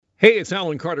Hey, it's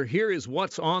Alan Carter. Here is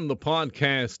what's on the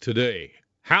podcast today.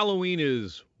 Halloween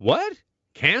is what?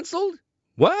 Canceled?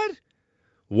 What?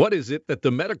 What is it that the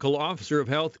medical officer of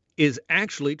health is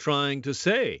actually trying to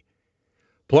say?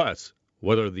 Plus,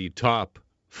 what are the top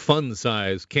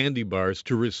fun-size candy bars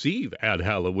to receive at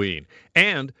Halloween?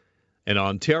 And an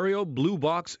Ontario Blue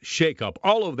Box shakeup.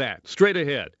 All of that straight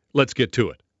ahead. Let's get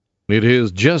to it. It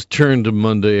has just turned to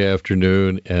Monday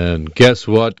afternoon, and guess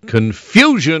what?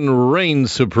 Confusion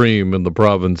reigns supreme in the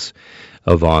province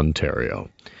of Ontario.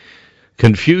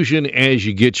 Confusion as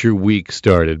you get your week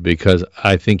started, because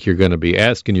I think you're going to be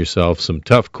asking yourself some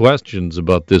tough questions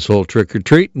about this whole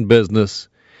trick-or-treating business.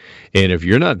 And if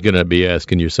you're not going to be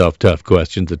asking yourself tough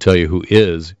questions, to tell you who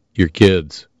is, your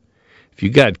kids. If you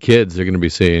got kids, they're going to be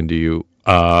saying to you,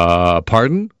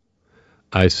 pardon?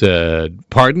 I said,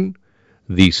 pardon?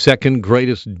 The second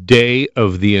greatest day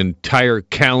of the entire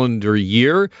calendar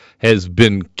year has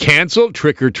been canceled.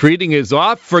 Trick-or-treating is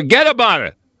off. Forget about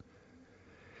it.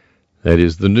 That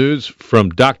is the news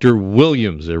from Dr.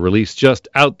 Williams. A release just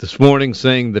out this morning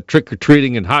saying that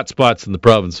trick-or-treating in hot spots in the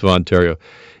province of Ontario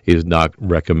is not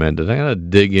recommended. I'm going to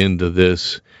dig into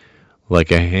this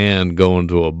like a hand going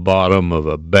to a bottom of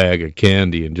a bag of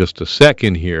candy in just a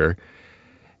second here.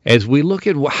 As we look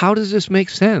at how does this make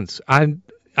sense?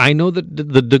 I know that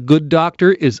the good doctor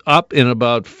is up in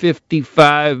about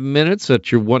 55 minutes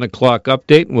at your 1 o'clock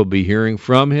update, and we'll be hearing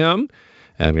from him.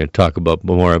 And I'm going to talk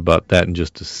more about that in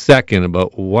just a second,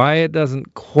 about why it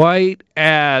doesn't quite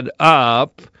add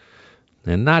up,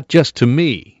 and not just to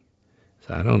me.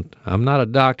 So I'm not a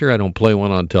doctor. I don't play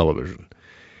one on television.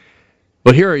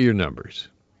 But here are your numbers.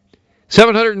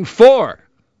 704.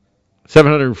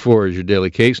 704 is your daily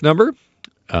case number.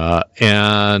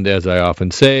 And as I often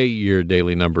say, your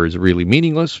daily number is really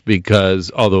meaningless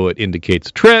because although it indicates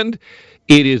a trend,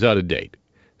 it is out of date.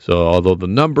 So although the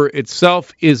number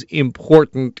itself is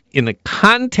important in a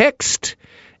context,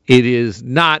 it is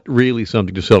not really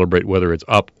something to celebrate whether it's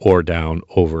up or down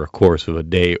over a course of a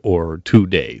day or 2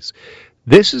 days.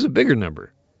 This is a bigger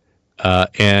number.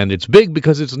 And it's big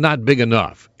because it's not big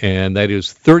enough, and that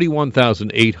is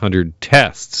 31,800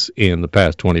 tests in the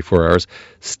past 24 hours,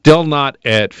 still not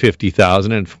at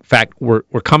 50,000. In fact, we're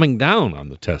coming down on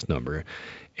the test number,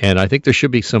 and I think there should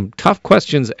be some tough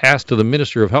questions asked to the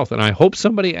Minister of Health, and I hope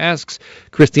somebody asks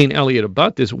Christine Elliott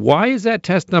about this. Why is that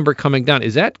test number coming down?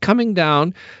 Is that coming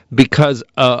down because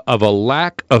of a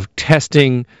lack of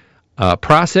testing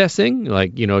processing,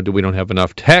 like, we don't have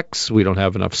enough techs, we don't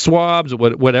have enough swabs,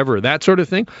 whatever, that sort of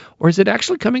thing? Or is it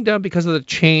actually coming down because of the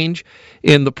change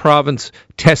in the province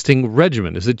testing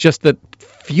regimen? Is it just that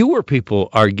fewer people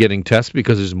are getting tested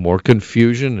because there's more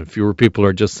confusion and fewer people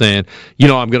are just saying,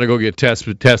 I'm going to go get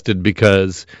tested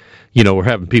because, we're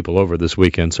having people over this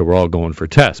weekend, so we're all going for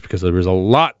tests? Because there was a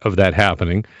lot of that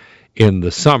happening in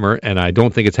the summer, and I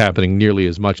don't think it's happening nearly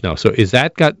as much now. So is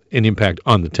that got an impact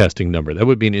on the testing number? That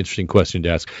would be an interesting question to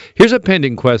ask. Here's a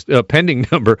pending question about a pending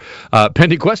number.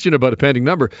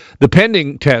 The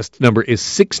pending test number is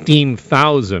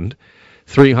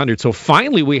 16,300. So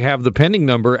finally we have the pending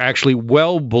number actually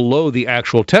well below the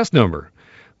actual test number.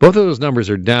 Both of those numbers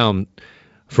are down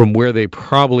from where they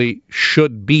probably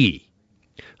should be.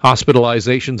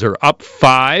 Hospitalizations are up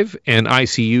 5, and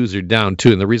ICUs are down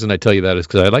 2. And the reason I tell you that is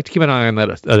because I'd like to keep an eye on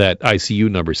that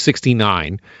ICU number.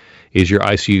 69 is your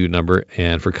ICU number,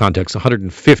 and for context,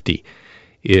 150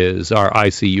 is our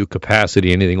ICU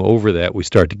capacity. Anything over that, we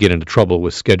start to get into trouble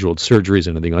with scheduled surgeries.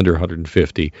 Anything under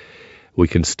 150, we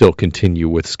can still continue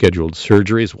with scheduled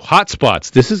surgeries. Hotspots,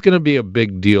 this is going to be a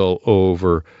big deal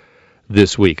over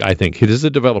this week, I think. It is a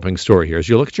developing story here. As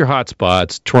you look at your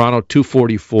hotspots, Toronto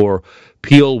 244,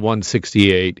 Peel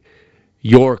 168,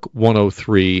 York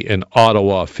 103, and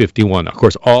Ottawa 51. Of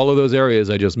course, all of those areas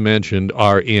I just mentioned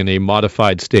are in a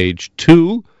modified stage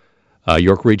 2.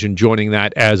 York Region joining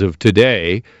that as of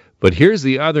today. But here's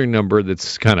the other number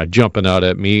that's kind of jumping out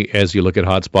at me as you look at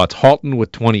hotspots. Halton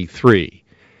with 23.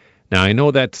 Now, I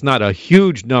know that's not a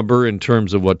huge number in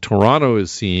terms of what Toronto is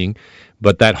seeing,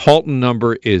 but that Halton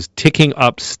number is ticking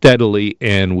up steadily,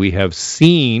 and we have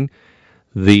seen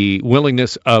the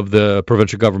willingness of the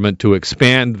provincial government to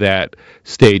expand that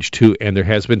stage 2, and there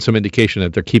has been some indication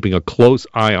that they're keeping a close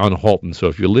eye on Halton. So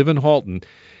if you live in Halton,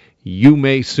 you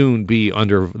may soon be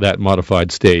under that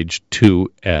modified stage 2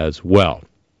 as well.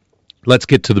 Let's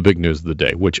get to the big news of the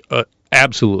day, which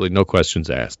absolutely no questions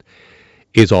asked,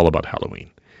 is all about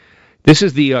Halloween. This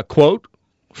is the quote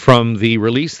from the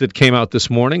release that came out this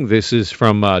morning. This is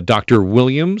from Dr.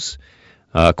 Williams,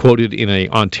 quoted in a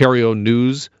Ontario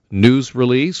news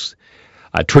release.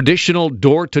 Traditional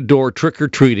door-to-door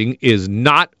trick-or-treating is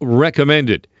not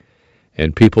recommended,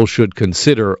 and people should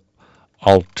consider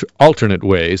alternate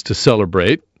ways to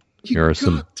celebrate. Here are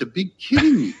some. To be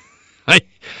kidding me.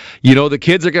 The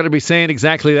kids are going to be saying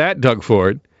exactly that, Doug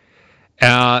Ford.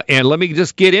 And let me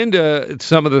just get into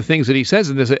some of the things that he says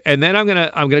in this, and then I'm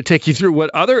gonna take you through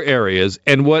what other areas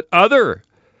and what other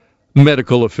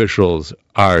medical officials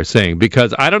are saying,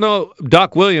 because I don't know,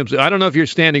 Doc Williams, I don't know if you're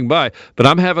standing by, but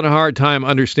I'm having a hard time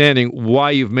understanding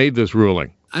why you've made this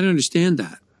ruling. I don't understand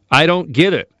that. I don't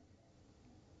get it.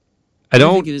 I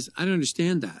don't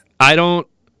understand that. I don't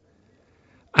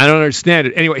understand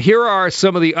it. Anyway, here are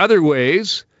some of the other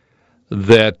ways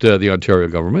that the Ontario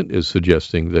government is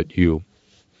suggesting that you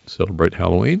celebrate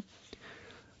Halloween,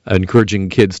 encouraging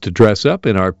kids to dress up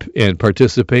and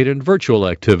participate in virtual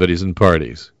activities and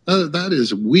parties. That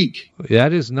is weak.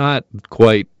 That is not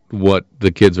quite what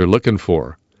the kids are looking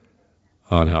for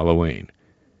on Halloween.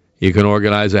 You can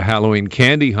organize a Halloween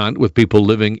candy hunt with people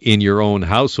living in your own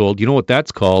household. You know what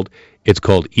that's called? It's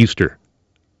called Easter.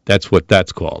 That's what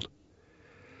that's called.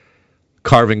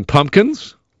 Carving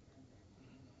pumpkins.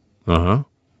 Well,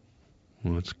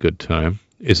 that's a good time.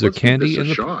 Is there candy in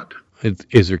the shot?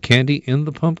 Is there candy in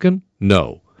the pumpkin?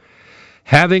 No.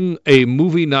 Having a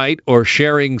movie night or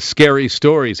sharing scary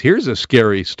stories. Here's a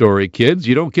scary story, kids.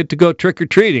 You don't get to go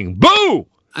trick-or-treating. Boo!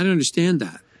 I don't understand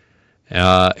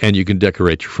that. And you can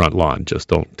decorate your front lawn. Just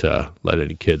don't let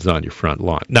any kids on your front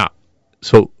lawn. Now,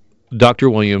 so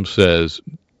Dr. Williams says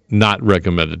not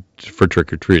recommended for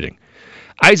trick-or-treating.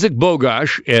 Isaac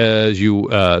Bogosh, as you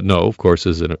know, of course,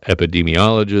 is an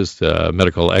epidemiologist, a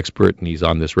medical expert, and he's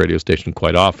on this radio station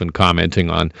quite often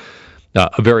commenting on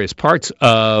various parts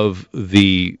of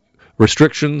the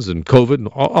restrictions and COVID and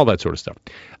all that sort of stuff.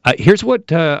 Here's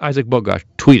what Isaac Bogosh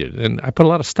tweeted, and I put a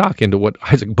lot of stock into what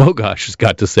Isaac Bogosh has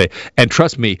got to say. And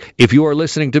trust me, if you are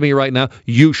listening to me right now,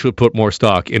 you should put more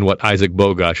stock in what Isaac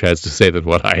Bogosh has to say than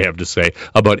what I have to say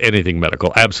about anything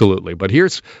medical. Absolutely. But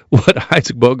here's what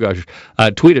Isaac Bogosh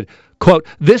tweeted. Quote,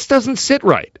 "This doesn't sit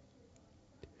right.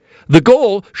 The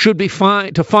goal should be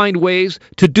to find ways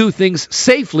to do things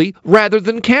safely rather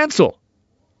than cancel.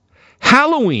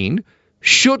 Halloween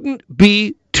shouldn't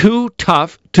be too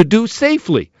tough to do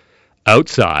safely.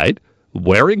 Outside,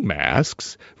 wearing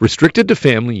masks, restricted to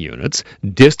family units,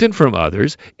 distant from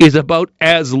others, is about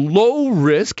as low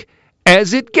risk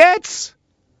as it gets."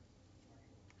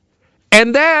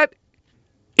 And that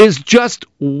is just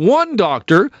one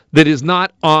doctor that is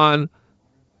not on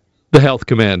the health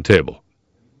command table.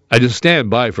 I just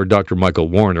stand by for Dr. Michael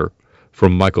Warner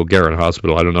from Michael Garron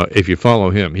Hospital. I don't know if you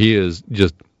follow him. He is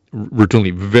just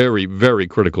routinely very, very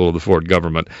critical of the Ford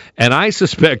government. And I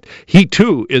suspect he,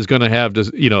 too, is going to have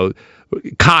to,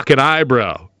 cock an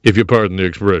eyebrow, if you pardon the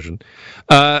expression,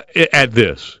 at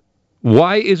this.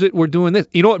 Why is it we're doing this?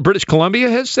 You know what British Columbia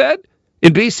has said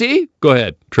in BC? Go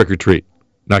ahead, trick or treat.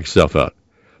 Knock yourself out.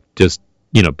 Just,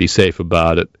 be safe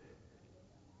about it.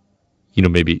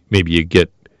 Maybe you get,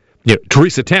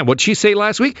 Theresa Tam, what'd she say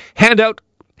last week? Hand out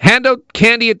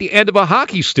candy at the end of a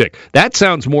hockey stick. That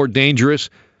sounds more dangerous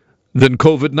than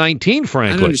COVID-19,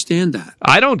 frankly. I don't understand that.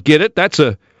 I don't get it. That's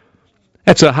a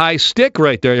high stick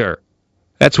right there.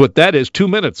 That's what that is. 2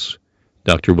 minutes,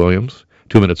 Dr. Williams.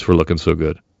 2 minutes for looking so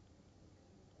good.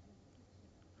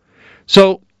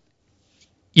 So,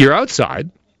 you're outside.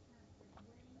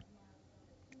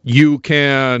 You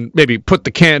can maybe put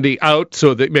the candy out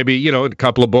so that maybe, in a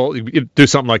couple of bowls, you do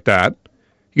something like that.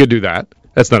 You can do that.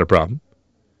 That's not a problem.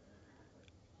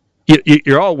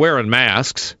 You're all wearing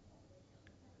masks.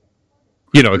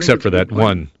 Except for that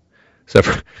one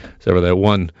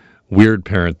weird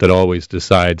parent that always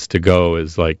decides to go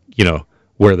as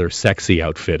wear their sexy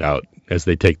outfit out as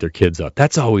they take their kids out.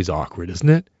 That's always awkward, isn't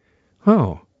it?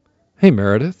 Oh, hey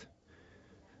Meredith,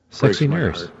 sexy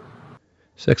nurse.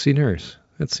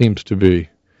 That seems to be,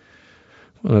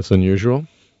 that's unusual.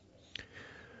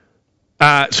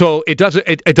 So it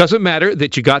doesn't matter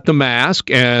that you got the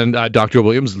mask, and Dr.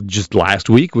 Williams just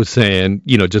last week was saying,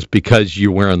 just because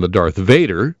you're wearing the Darth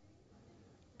Vader,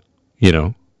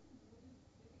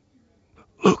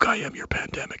 Luke, I am your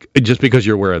pandemic. Just because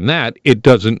you're wearing that, it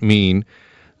doesn't mean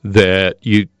that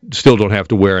you still don't have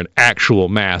to wear an actual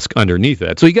mask underneath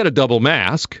that. So you got a double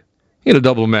mask.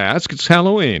 It's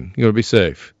Halloween. You got to be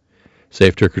safe.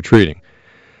 Safe trick-or-treating.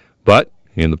 But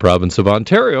in the province of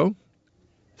Ontario,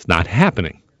 it's not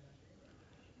happening.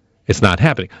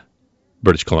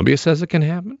 British Columbia says it can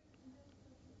happen.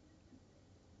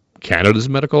 Canada's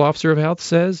medical officer of health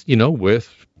says,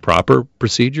 with proper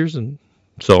procedures and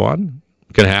so on,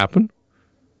 it can happen.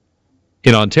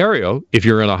 In Ontario, if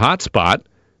you're in a hot spot,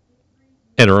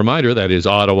 and a reminder, that is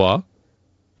Ottawa,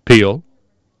 Peel,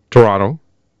 Toronto,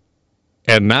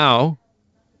 and now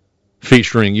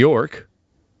featuring York,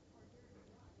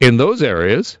 in those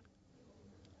areas,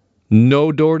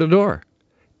 no door-to-door.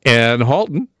 And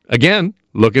Halton, again,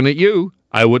 looking at you,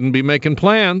 I wouldn't be making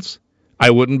plans.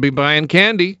 I wouldn't be buying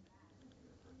candy,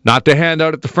 not to hand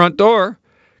out at the front door,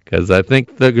 because I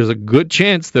think there's a good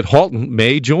chance that Halton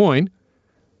may join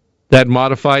that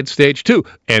modified stage 2.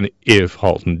 And if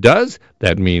Halton does,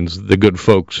 that means the good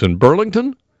folks in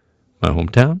Burlington, my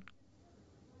hometown,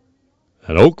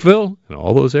 and Oakville, and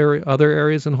all those other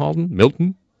areas in Halton,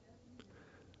 Milton,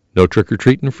 no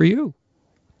trick-or-treating for you.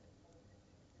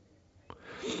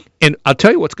 And I'll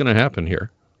tell you what's going to happen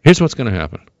here. Here's what's going to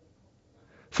happen.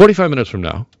 45 minutes from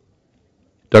now,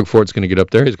 Doug Ford's going to get up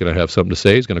there. He's going to have something to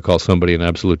say. He's going to call somebody an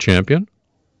absolute champion.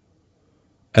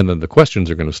 And then the questions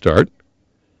are going to start.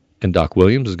 And Doc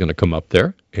Williams is going to come up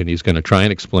there, and he's going to try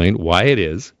and explain why it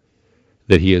is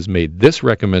that he has made this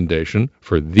recommendation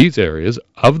for these areas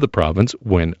of the province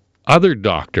when other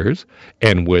doctors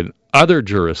and when other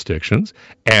jurisdictions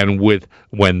and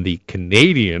when the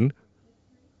Canadian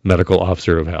Medical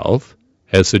Officer of Health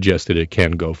has suggested it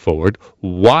can go forward.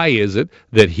 Why is it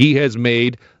that he has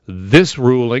made this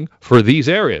ruling for these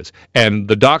areas? And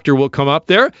the doctor will come up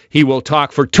there. He will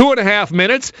talk for 2.5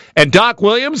 minutes. And Doc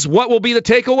Williams, what will be the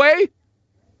takeaway?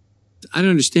 I don't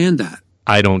understand that.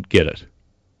 I don't get it.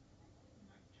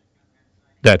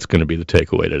 That's going to be the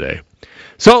takeaway today.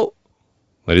 So,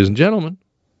 ladies and gentlemen,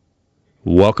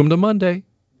 welcome to Monday.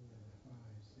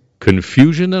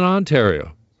 Confusion in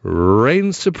Ontario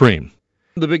reigns supreme.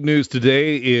 The big news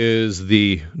today is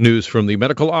the news from the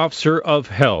Medical Officer of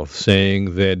Health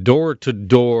saying that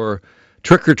door-to-door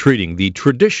trick-or-treating, the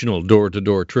traditional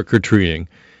door-to-door trick-or-treating,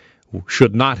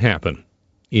 should not happen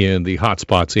in the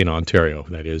hotspots in Ontario.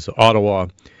 That is Ottawa,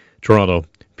 Toronto,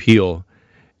 Peel,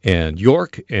 and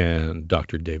York. And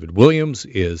Dr. David Williams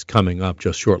is coming up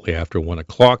just shortly after 1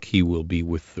 o'clock. He will be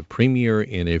with the Premier.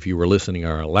 And if you were listening to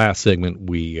our last segment,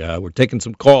 we were taking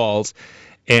some calls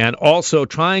and also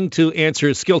trying to answer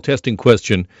a skill testing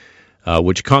question,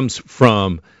 which comes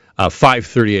from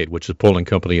 538, which is a polling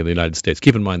company in the United States.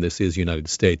 Keep in mind, this is United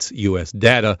States, U.S.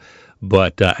 data.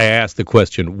 But I asked the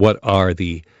question, what are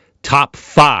the top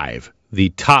five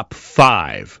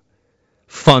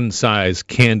fun-size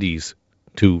candies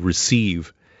to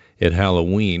receive at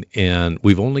Halloween? And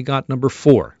we've only got number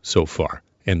 4 so far,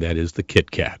 and that is the Kit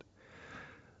Kat.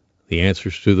 The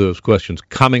answers to those questions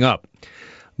coming up.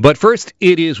 But first,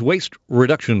 it is Waste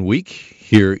Reduction Week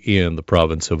here in the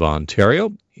province of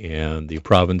Ontario, and the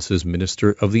province's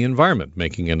Minister of the Environment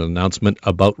making an announcement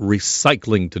about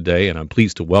recycling today, and I'm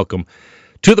pleased to welcome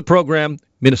to the program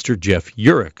Minister Jeff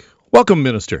Yurek. Welcome,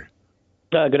 Minister.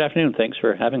 Good afternoon. Thanks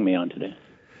for having me on today.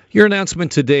 Your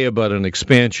announcement today about an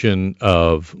expansion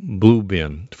of Blue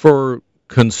Bin for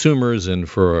consumers and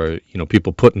for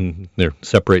people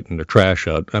separating their trash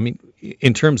out. I mean,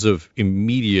 in terms of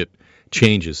immediate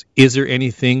changes, is there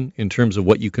anything in terms of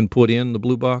what you can put in the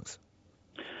blue box?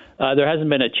 There hasn't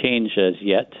been a change as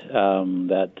yet.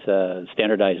 That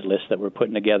standardized list that we're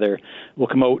putting together will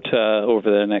come out over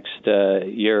the next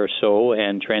year or so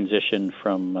and transition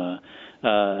from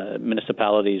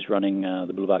municipalities running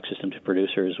the blue box system to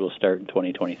producers will start in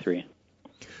 2023.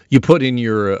 You put in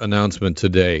your announcement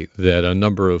today that a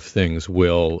number of things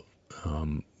will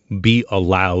be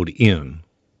allowed in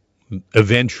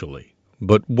eventually.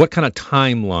 But what kind of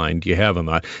timeline do you have on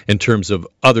that in terms of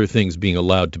other things being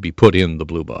allowed to be put in the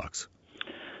blue box?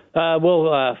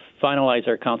 We'll finalize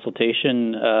our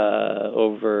consultation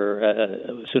over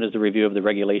as soon as the review of the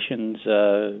regulations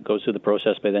goes through the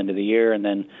process by the end of the year, and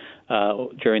then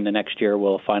during the next year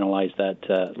we'll finalize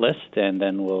that list, and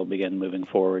then we'll begin moving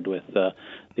forward with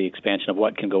the expansion of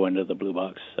what can go into the blue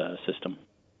box system.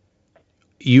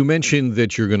 You mentioned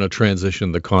that you're going to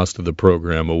transition the cost of the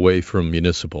program away from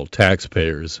municipal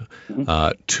taxpayers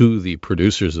to the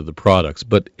producers of the products.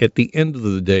 But at the end of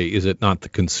the day, is it not the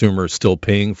consumer still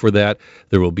paying for that?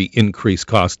 There will be increased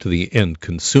cost to the end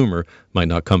consumer. Might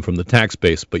not come from the tax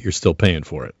base, but you're still paying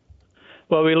for it.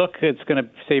 Well, it's going to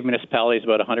save municipalities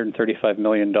about $135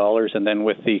 million, and then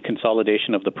with the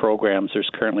consolidation of the programs, there's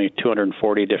currently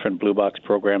 240 different Blue Box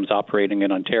programs operating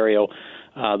in Ontario.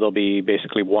 There'll be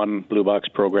basically one Blue Box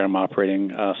program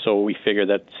operating, so we figure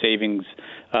that savings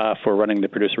for running the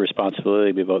producer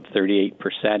responsibility will be about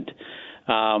 38%.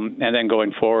 And then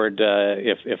going forward,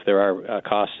 if there are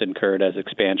costs incurred as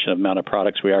expansion of amount of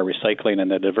products we are recycling and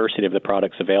the diversity of the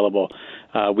products available,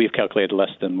 we've calculated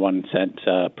less than 1 cent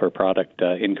per product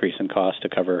increase in cost to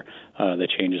cover the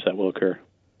changes that will occur.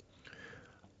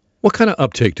 What kind of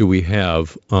uptake do we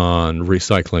have on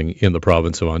recycling in the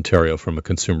province of Ontario from a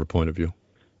consumer point of view?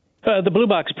 The Blue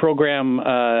Box program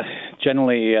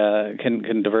generally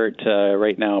can divert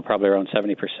right now probably around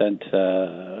 70%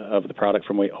 of the product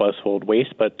from household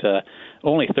waste, but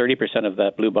only 30% of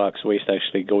that Blue Box waste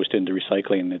actually goes into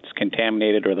recycling. It's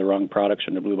contaminated or the wrong products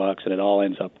from the Blue Box, and it all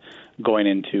ends up going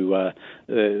into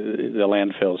the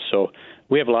landfills. So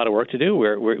we have a lot of work to do.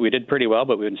 We did pretty well,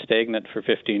 but we've been stagnant for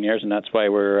 15 years, and that's why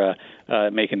we're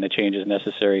making the changes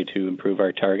necessary to improve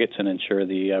our targets and ensure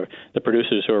the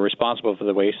producers who are responsible for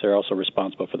the waste are also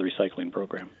responsible for the recycling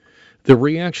program. The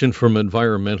reaction from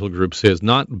environmental groups has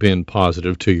not been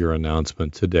positive to your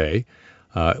announcement today.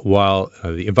 While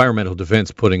the Environmental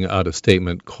Defense putting out a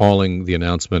statement calling the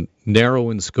announcement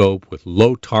narrow in scope with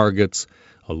low targets,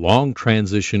 a long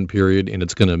transition period, and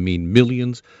it's going to mean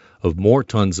millions of more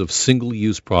tons of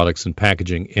single-use products and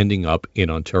packaging ending up in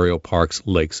Ontario parks,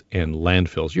 lakes, and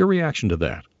landfills. Your reaction to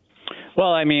that?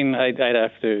 Well, I mean, I'd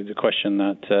have to question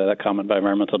that comment by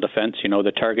Environmental Defense. You know,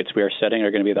 the targets we are setting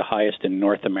are going to be the highest in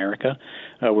North America.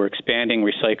 We're expanding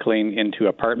recycling into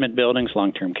apartment buildings,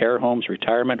 long-term care homes,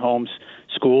 retirement homes,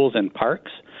 schools, and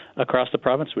parks across the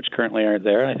province, which currently aren't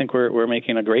there. I think we're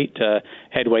making a great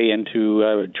headway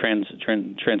into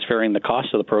transferring the cost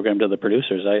of the program to the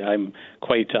producers. I'm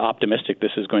quite optimistic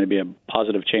this is going to be a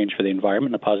positive change for the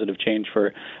environment, a positive change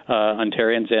for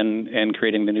Ontarians, and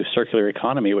creating the new circular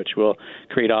economy, which will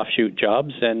create offshoot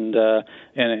jobs and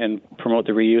promote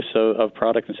the reuse of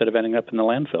product instead of ending up in the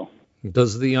landfill.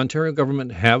 Does the Ontario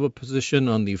government have a position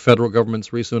on the federal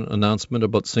government's recent announcement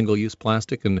about single-use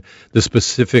plastic and the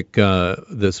specific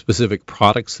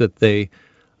products that they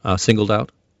singled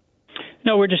out?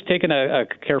 No, we're just taking a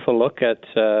careful look at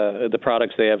the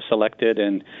products they have selected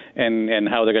and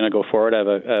how they're going to go forward. I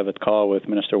have a call with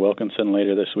Minister Wilkinson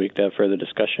later this week to have further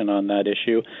discussion on that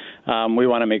issue. We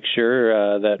want to make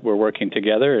sure that we're working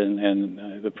together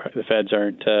and the feds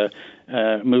aren't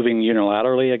moving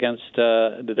unilaterally against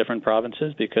the different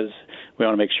provinces, because we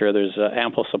want to make sure there's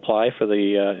ample supply for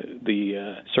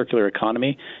the circular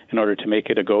economy in order to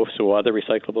make it a go, so other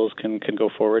recyclables can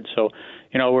go forward. So,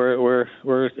 you know,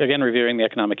 we're again reviewing the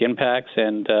economic impacts,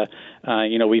 and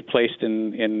you know, we placed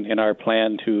in our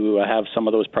plan to have some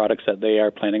of those products that they are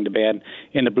planning to ban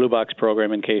in the Blue Box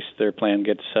program in case their plan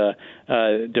gets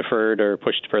deferred or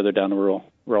pushed further down the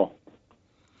roll.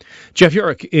 Jeff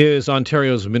Yurek is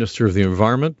Ontario's Minister of the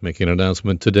Environment, making an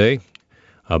announcement today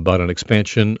about an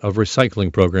expansion of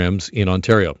recycling programs in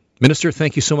Ontario. Minister,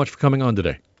 thank you so much for coming on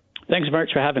today. Thanks very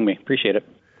much for having me. Appreciate it.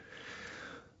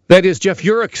 That is Jeff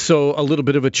Yurek, so a little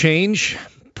bit of a change,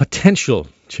 potential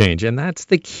change, and that's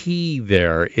the key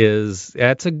there.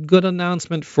 That's a good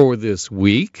announcement for this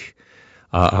week.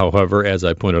 However, as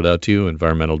I pointed out to you,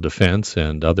 Environmental Defense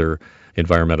and other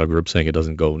environmental groups saying it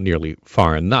doesn't go nearly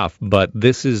far enough, but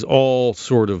this is all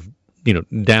sort of,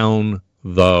 down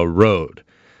the road.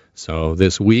 So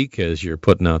this week, as you're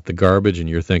putting out the garbage and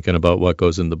you're thinking about what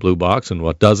goes in the Blue Box and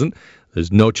what doesn't,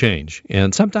 there's no change.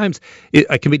 And sometimes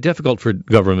it can be difficult for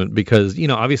government because,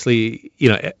 obviously,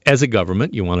 as a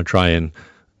government, you want to try and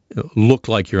look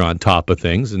like you're on top of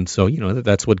things. And so,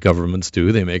 that's what governments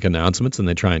do. They make announcements and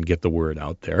they try and get the word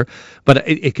out there. But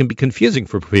it can be confusing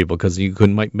for people because you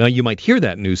might hear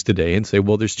that news today and say,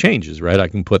 well, there's changes, right? I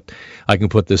can put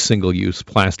this single-use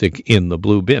plastic in the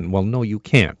blue bin. Well, no, you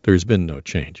can't. There's been no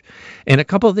change. And a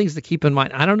couple of things to keep in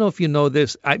mind. I don't know if you know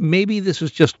this. Maybe this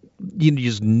was just, you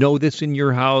just know this in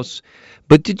your house.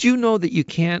 But did you know that you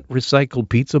can't recycle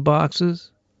pizza boxes?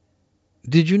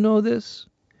 Did you know this?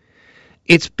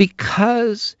 It's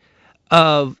because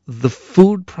of the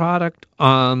food product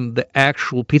on the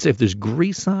actual pizza. If there's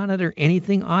grease on it or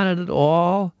anything on it at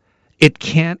all, it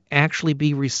can't actually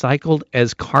be recycled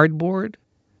as cardboard.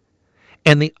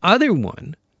 And the other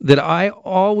one that I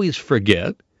always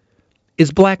forget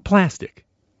is black plastic.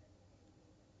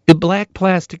 Those black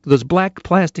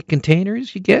plastic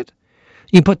containers you get,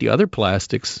 you can put the other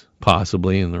plastics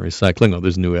possibly in the recycling.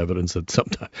 There's new evidence that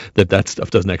sometimes that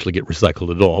stuff doesn't actually get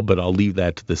recycled at all, but I'll leave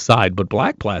that to the side. But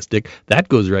black plastic, that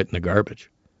goes right in the garbage.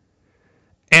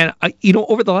 And,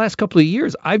 over the last couple of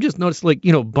years, I've just noticed,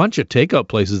 a bunch of takeout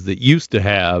places that used to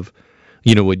have,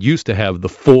 the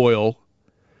foil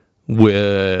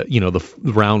with, the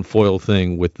round foil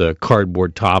thing with the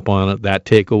cardboard top on it, that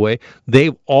takeaway,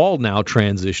 they've all now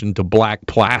transitioned to black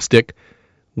plastic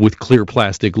with clear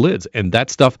plastic lids, and that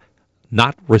stuff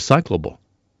not recyclable.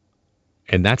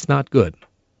 And that's not good.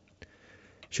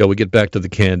 Shall we get back to the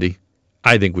candy?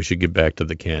 I think we should get back to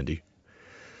the candy.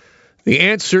 The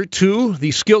answer to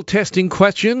the skill testing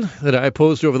question that I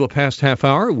posed over the past half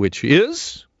hour, which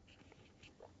is,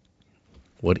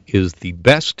 what is the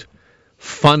best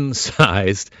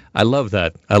fun-sized, I love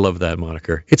that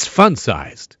moniker. It's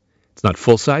fun-sized It's not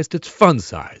full-sized, it's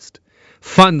fun-sized.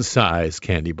 Fun-sized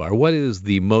candy bar. What is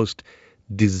the most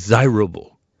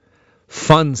desirable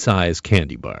fun-sized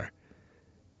candy bar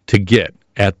to get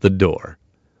at the door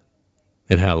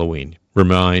at Halloween?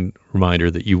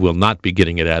 Reminder that you will not be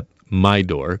getting it at my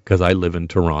door because I live in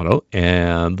Toronto,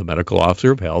 and the medical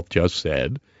officer of health just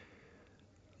said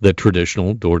that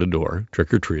traditional door-to-door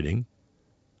trick-or-treating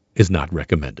is not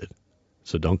recommended.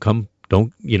 So don't come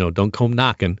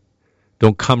knocking.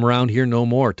 Don't come around here no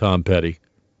more, Tom Petty.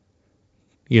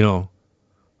 No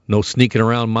sneaking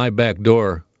around my back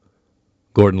door,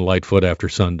 Gordon Lightfoot, after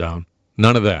sundown.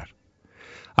 None of that.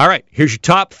 All right, here's your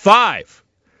top 5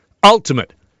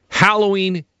 ultimate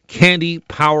Halloween candy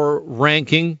power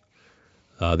ranking.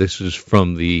 This is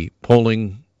from the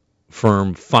polling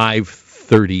firm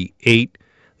 538.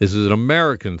 This is an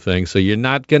American thing, so you're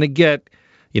not going to get,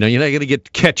 you're not going to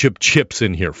get ketchup chips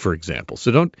in here, for example.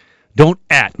 So don't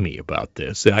at me about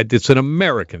this. It's an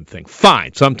American thing.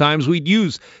 Fine. Sometimes we'd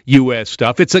use U.S.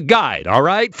 stuff. It's a guide. All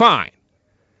right? Fine.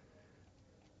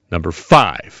 Number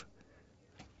 5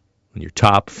 on your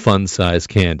top fun-sized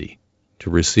candy to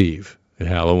receive at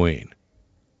Halloween.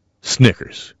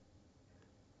 Snickers.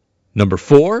 Number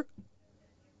 4,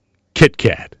 Kit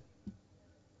Kat.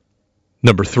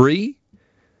 Number 3,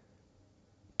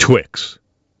 Twix.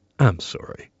 I'm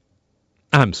sorry.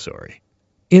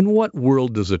 In what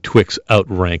world does a Twix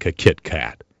outrank a Kit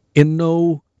Kat? In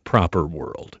no proper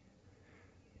world.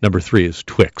 Number 3 is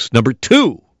Twix. Number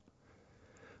 2,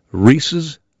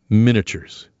 Reese's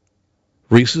Miniatures.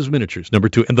 Reese's Miniatures, number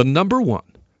 2. And the number 1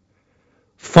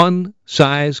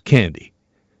 fun-size candy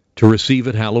to receive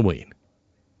at Halloween.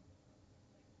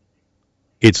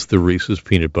 It's the Reese's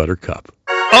Peanut Butter Cup.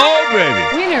 Oh,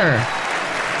 baby. Winner.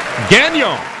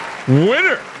 Gagnon.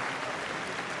 Winner.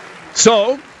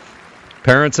 So,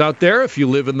 parents out there, if you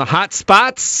live in the hot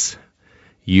spots,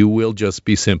 you will just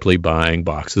be simply buying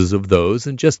boxes of those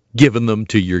and just giving them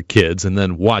to your kids and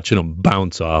then watching them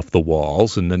bounce off the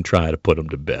walls and then try to put them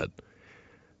to bed,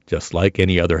 just like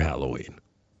any other Halloween.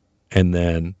 And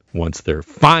then once they're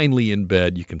finally in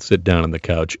bed, you can sit down on the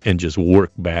couch and just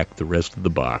work back the rest of the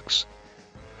box.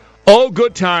 Oh,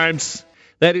 good times.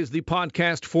 That is the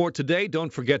podcast for today.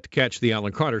 Don't forget to catch the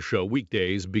Alan Carter Show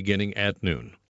weekdays beginning at noon.